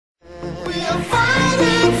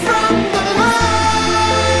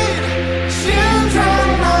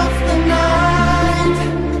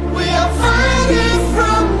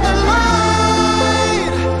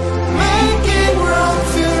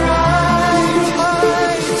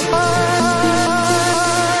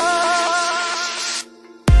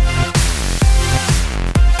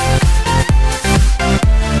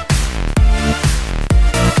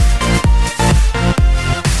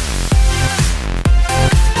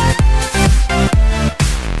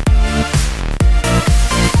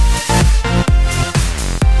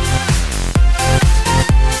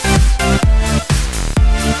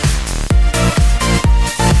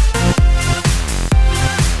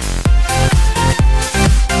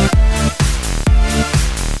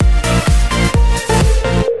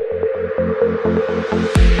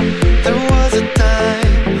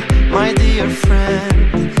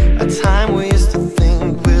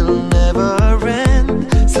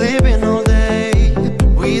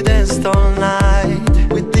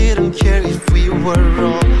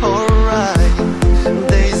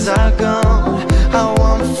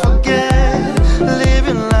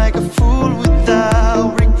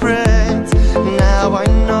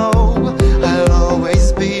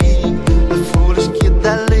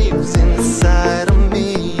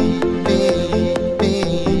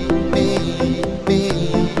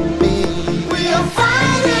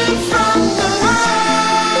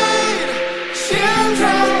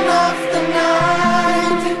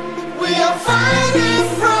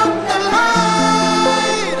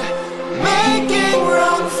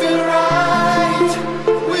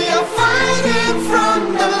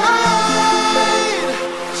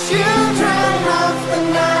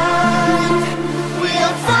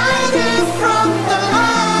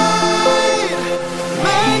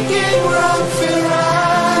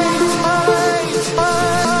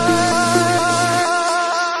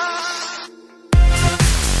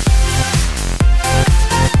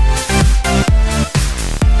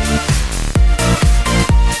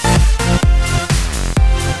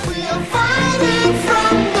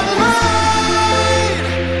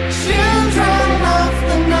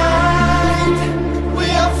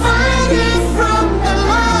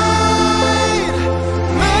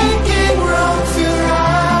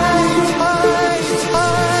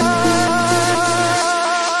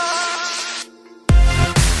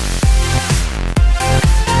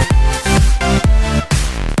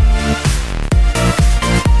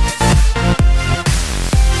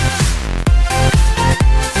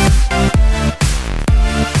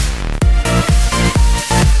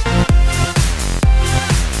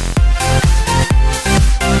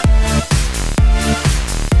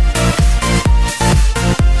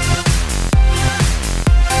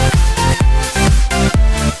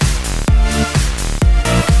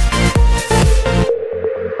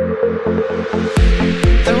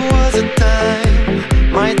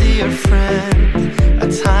dear friend,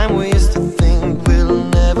 a time we used to think will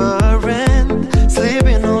never end.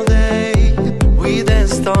 Sleeping all day, we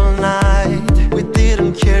danced all night. We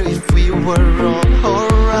didn't care if we were wrong or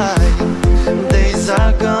right. Days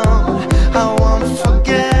are gone, I won't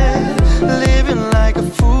forget. Living like a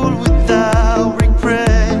fool without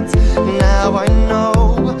regrets. Now I know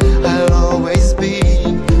I'll always be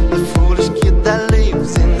the foolish kid that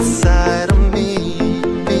lives inside of me.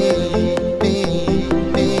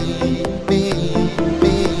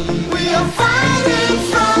 We are fighting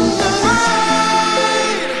from the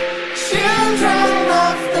light, children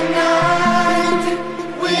of the night.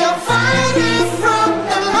 We are fighting from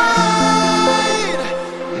the light,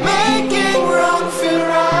 making wrong feel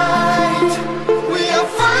right. We are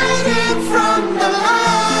fighting from the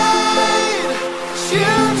light,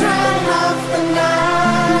 children of the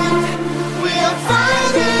night. We are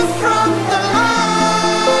fighting from the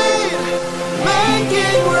light,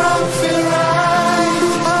 making wrong feel right.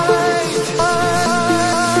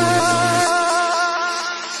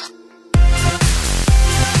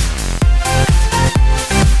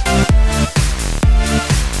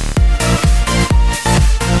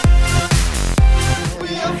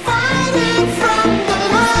 We are fighting from the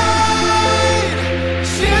light,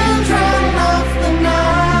 children of the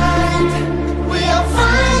night. We are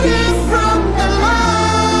fighting from the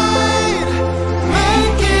light,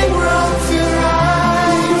 making wrong feel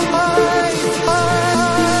right.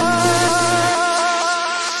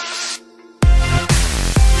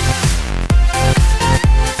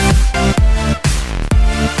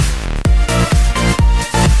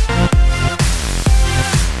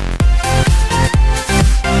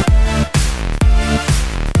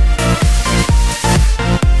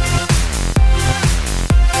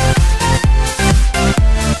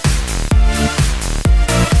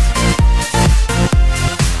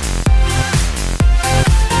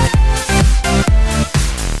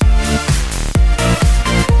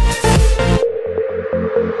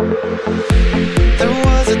 There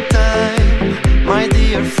was a time, my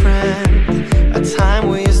dear friend, a time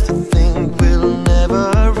we used to think will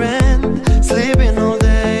never end. Sleeping all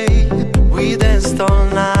day, we danced all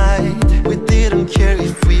night. We didn't care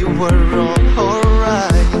if we were wrong or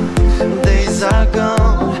right. Days are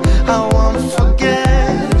gone, I won't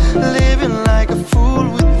forget. Living like a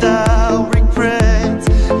fool without regrets.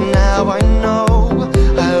 Now I know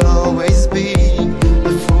I'll always be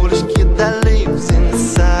the foolish kid that lives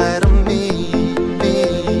inside of me.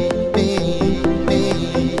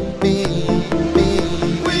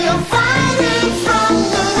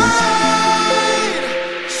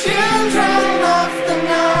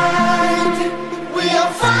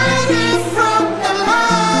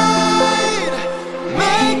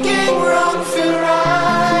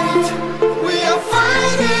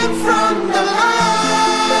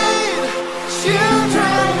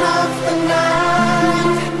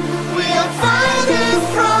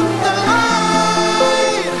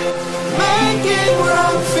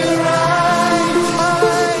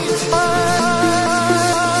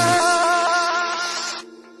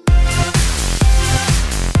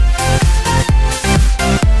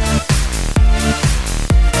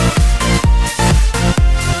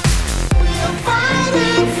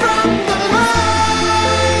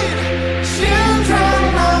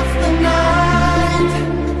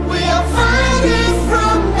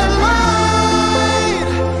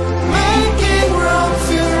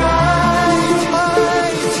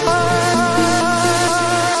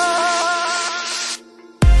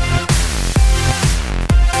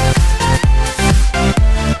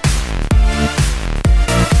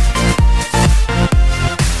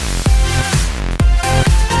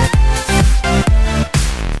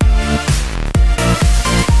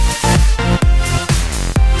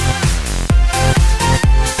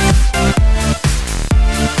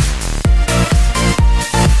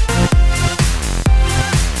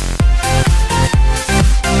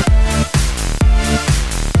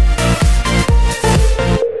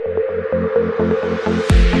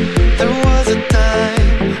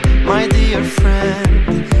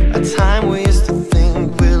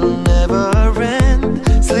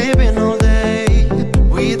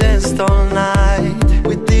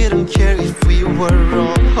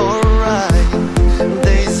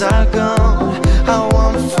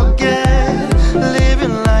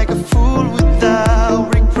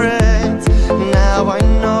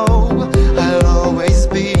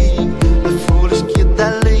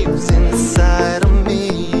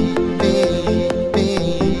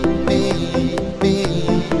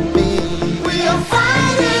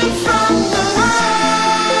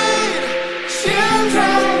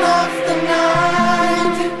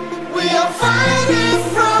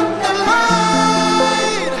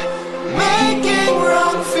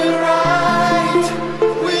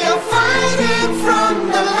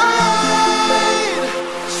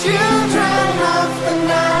 children of the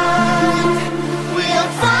night. We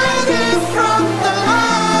are fighting from the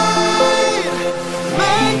light,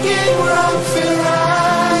 making wrong feel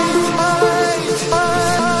right.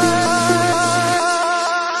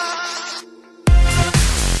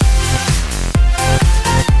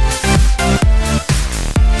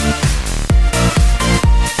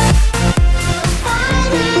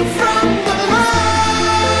 Fighting from the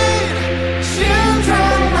light,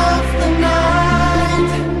 children of the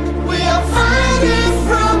night. We are fighting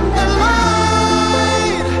from the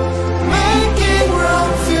light, making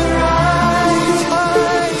wrong feel right.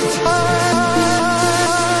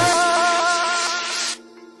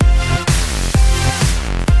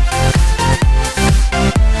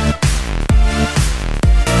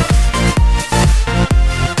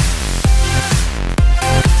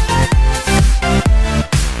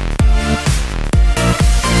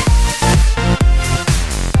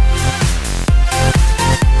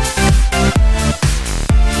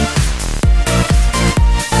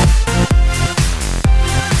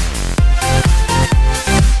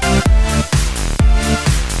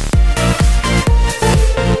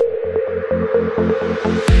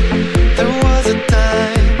 There was a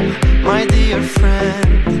time, my dear friend,